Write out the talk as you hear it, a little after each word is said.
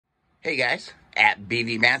Hey guys, at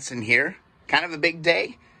BV Matson here. Kind of a big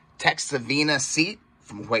day. Texavina seat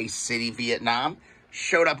from Hue City, Vietnam.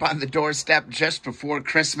 Showed up on the doorstep just before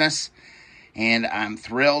Christmas, and I'm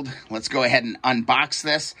thrilled. Let's go ahead and unbox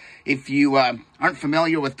this. If you aren't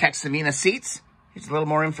familiar with Texavina seats, here's a little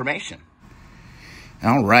more information.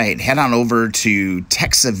 All right, head on over to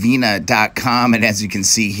Texavina.com, and as you can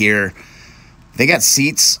see here, they got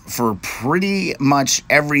seats for pretty much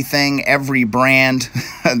everything, every brand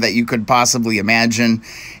that you could possibly imagine.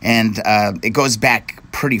 And it goes back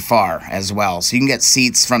pretty far as well. So you can get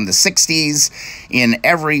seats from the 60s in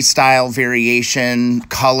every style variation,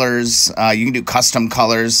 colors. You can do custom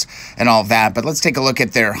colors and all of that. But let's take a look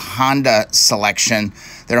at their Honda selection.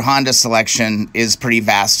 Their Honda selection is pretty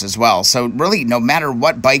vast as well. So really, no matter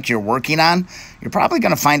what bike you're working on, you're probably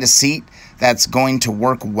going to find a seat that's going to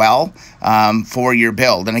work well for your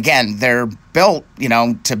build. And again, they're built,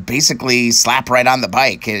 to basically slap right on the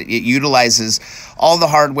bike. It utilizes all the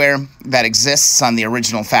hardware that exists on the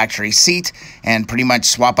original factory seat and pretty much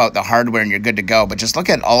swap out the hardware and you're good to go. But just look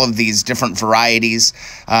at all of these different varieties.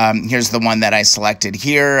 Here's the one that I selected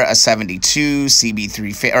here, a 72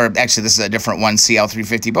 CB350, or actually this is a different one,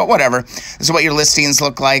 CL350, but whatever. This is what your listings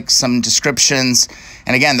look like, some descriptions.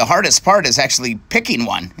 And again, the hardest part is actually picking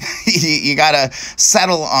one. You got to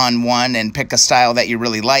settle on one and pick a style that you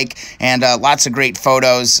really like. And lots of great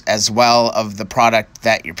photos as well of the product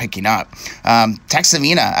that you're picking up.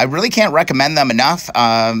 Texavina, I really can't recommend them enough.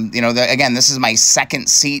 Again, this is my second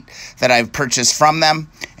seat that I've purchased from them.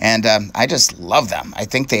 And I just love them. I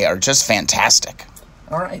think they are just fantastic.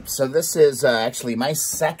 All right, so this is actually my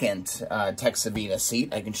second Texavina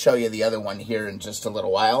seat. I can show you the other one here in just a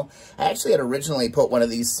little while. I actually had originally put one of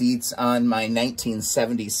these seats on my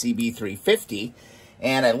 1970 CB350,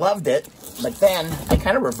 and I loved it, but then I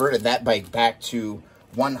kind of reverted that bike back to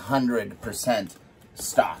 100%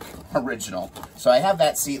 stock, original. So I have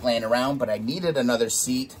that seat laying around, but I needed another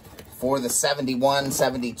seat for the 71,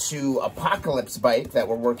 72 Apocalypse bike that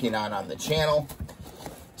we're working on the channel.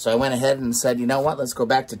 So I went ahead and said, you know what, let's go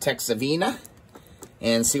back to Texavina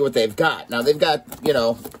and see what they've got. Now, they've got,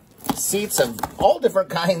 seats of all different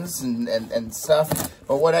kinds and stuff.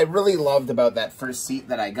 But what I really loved about that first seat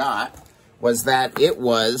that I got was that it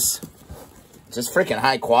was just freaking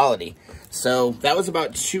high quality. So that was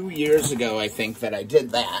about 2 years ago, I think, that I did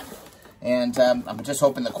that. And I'm just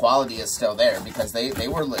hoping the quality is still there because they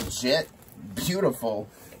were legit beautiful,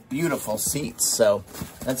 beautiful seats. So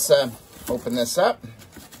let's open this up.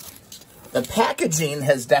 The packaging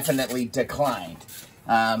has definitely declined.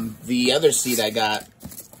 The other seat I got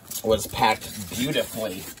was packed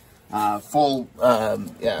beautifully. Full,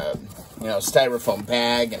 styrofoam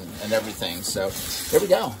bag and everything. So here we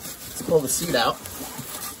go. Let's pull the seat out.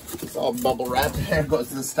 It's all bubble wrapped. There goes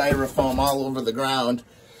the styrofoam all over the ground.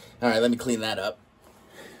 All right, let me clean that up.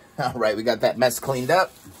 All right, we got that mess cleaned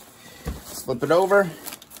up. Let's flip it over.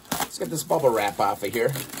 Let's get this bubble wrap off of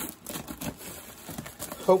here.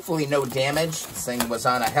 Hopefully no damage. This thing was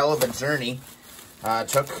on a hell of a journey.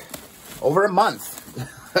 Took over a month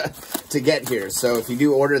to get here. So if you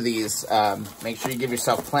do order these, make sure you give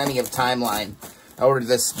yourself plenty of timeline. I ordered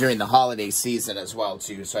this during the holiday season as well,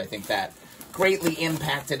 too. So I think that greatly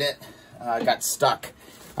impacted it. Got stuck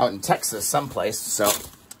out in Texas someplace. So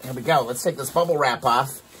here we go. Let's take this bubble wrap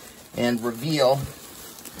off and reveal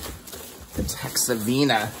the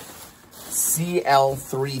Texavina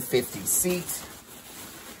CL350 seat.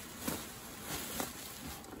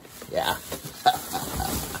 Yeah.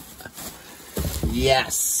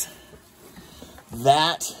 Yes.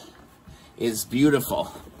 That is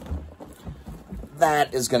beautiful.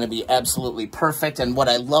 That is going to be absolutely perfect. And what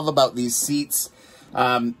I love about these seats,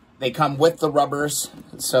 they come with the rubbers.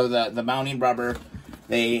 So the mounting rubber,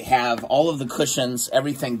 they have all of the cushions,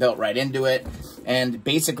 everything built right into it. And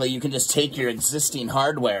basically you can just take your existing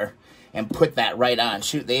hardware and put that right on.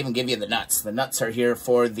 Shoot, they even give you the nuts. The nuts are here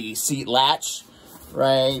for the seat latch.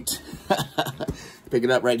 Right. Pick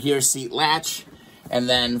it up right here, seat latch. And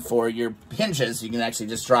then for your hinges, you can actually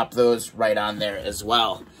just drop those right on there as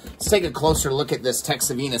well. Let's take a closer look at this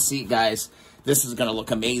Texavina seat, guys. This is going to look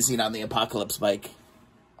amazing on the Apocalypse bike.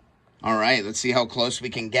 All right, let's see how close we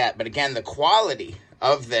can get. But again, the quality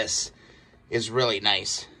of this is really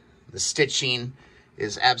nice. The stitching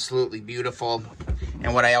is absolutely beautiful.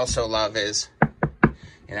 And what I also love is,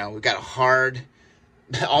 we've got a hard,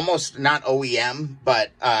 almost not OEM,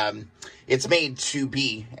 but it's made to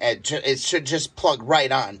be. It should just plug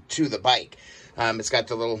right on to the bike. It's got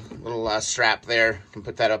the little strap there. You can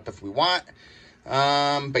put that up if we want.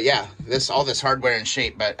 But yeah, all this hardware in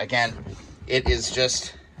shape. But again, it is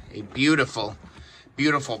just a beautiful,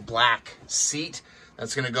 beautiful black seat.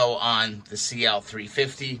 That's going to go on the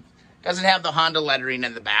CL350. Doesn't have the Honda lettering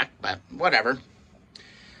in the back, but whatever.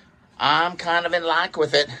 I'm kind of in luck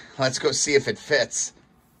with it. Let's go see if it fits.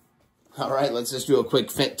 All right, let's just do a quick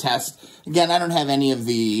fit test. Again, I don't have any of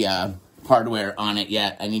the hardware on it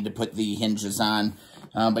yet. I need to put the hinges on.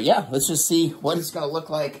 But yeah, let's just see what it's going to look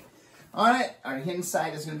like on it. Our hinge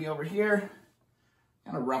side is going to be over here.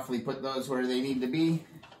 Kind of roughly put those where they need to be.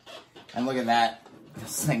 And look at that.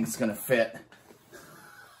 This thing's going to fit.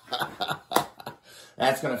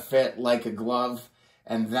 That's going to fit like a glove.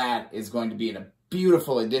 And that is going to be a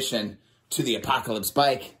beautiful addition to the Apocalypse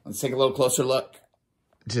bike. Let's take a little closer look.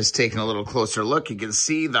 Just taking a little closer look, you can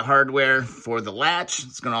see the hardware for the latch.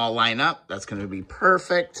 It's going to all line up. That's going to be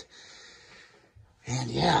perfect.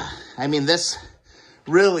 And yeah, I mean, this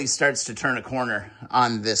really starts to turn a corner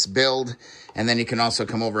on this build. And then you can also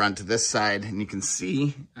come over onto this side and you can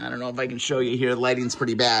see, I don't know if I can show you here, the lighting's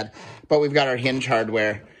pretty bad, but we've got our hinge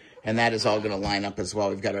hardware and that is all going to line up as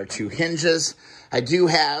well. We've got our two hinges. I do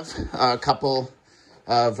have a couple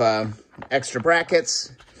of extra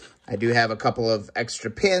brackets. I do have a couple of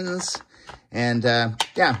extra pins, and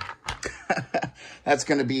yeah, that's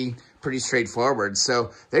going to be pretty straightforward.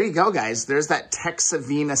 So there you go, guys. There's that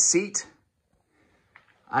Texavina seat.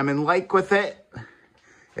 I'm in like with it.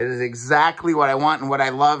 It is exactly what I want, and what I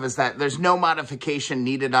love is that there's no modification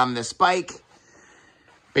needed on this bike.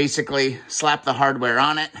 Basically, slap the hardware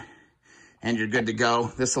on it, and you're good to go.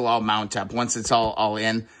 This will all mount up once it's all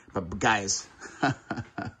in. But guys,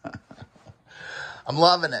 I'm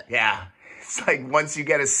loving it. Yeah, it's like once you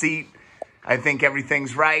get a seat, I think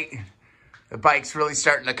everything's right. The bike's really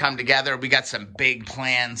starting to come together. We got some big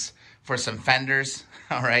plans for some fenders,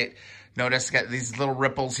 all right? Notice got these little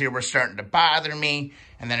ripples here were starting to bother me.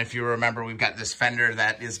 And then if you remember, we've got this fender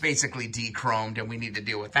that is basically de-chromed and we need to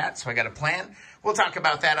deal with that. So I got a plan. We'll talk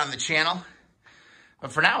about that on the channel.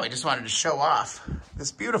 But for now, I just wanted to show off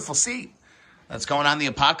this beautiful seat that's going on the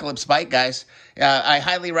Apocalypse bike, guys. I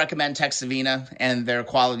highly recommend Texavina and their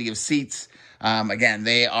quality of seats. Again,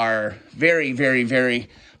 they are very, very, very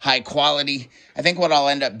high quality. I think what I'll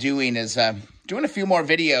end up doing is doing a few more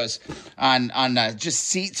videos on just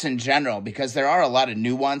seats in general, because there are a lot of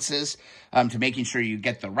nuances to making sure you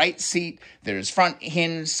get the right seat. There's front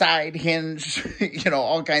hinge, side hinge, you know,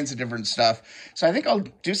 all kinds of different stuff. So I think I'll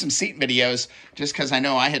do some seat videos just because I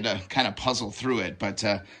know I had to kind of puzzle through it. But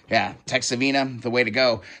yeah, Texavina, the way to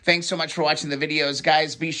go. Thanks so much for watching the videos,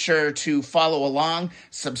 guys. Be sure to follow along,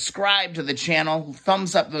 subscribe to the channel,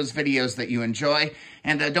 thumbs up those videos that you enjoy.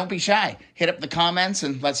 And don't be shy. Hit up the comments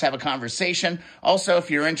and let's have a conversation. Also, if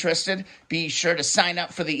you're interested, be sure to sign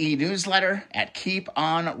up for the e-newsletter at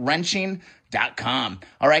keeponwrenching.com.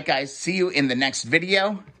 All right, guys. See you in the next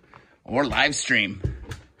video or live stream.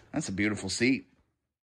 That's a beautiful seat.